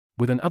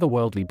With an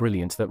otherworldly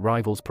brilliance that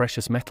rivals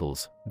precious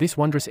metals, this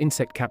wondrous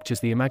insect captures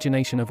the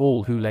imagination of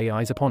all who lay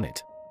eyes upon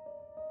it.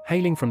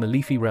 Hailing from the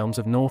leafy realms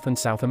of North and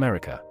South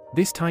America,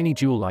 this tiny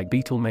jewel-like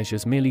beetle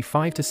measures merely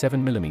 5 to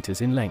 7 millimeters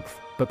in length,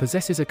 but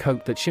possesses a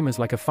coat that shimmers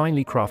like a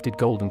finely crafted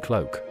golden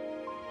cloak.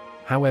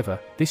 However,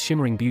 this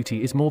shimmering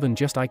beauty is more than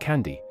just eye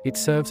candy, it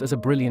serves as a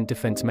brilliant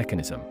defense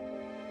mechanism.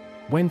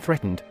 When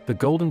threatened, the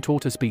golden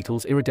tortoise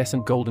beetle's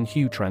iridescent golden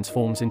hue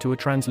transforms into a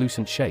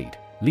translucent shade,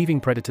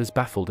 leaving predators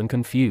baffled and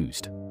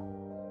confused.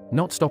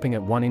 Not stopping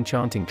at one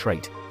enchanting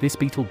trait, this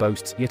beetle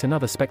boasts yet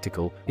another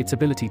spectacle, its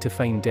ability to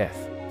feign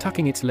death,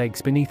 tucking its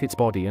legs beneath its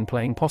body and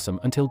playing possum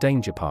until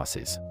danger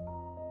passes.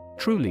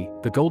 Truly,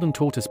 the golden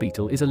tortoise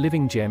beetle is a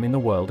living gem in the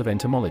world of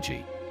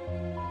entomology.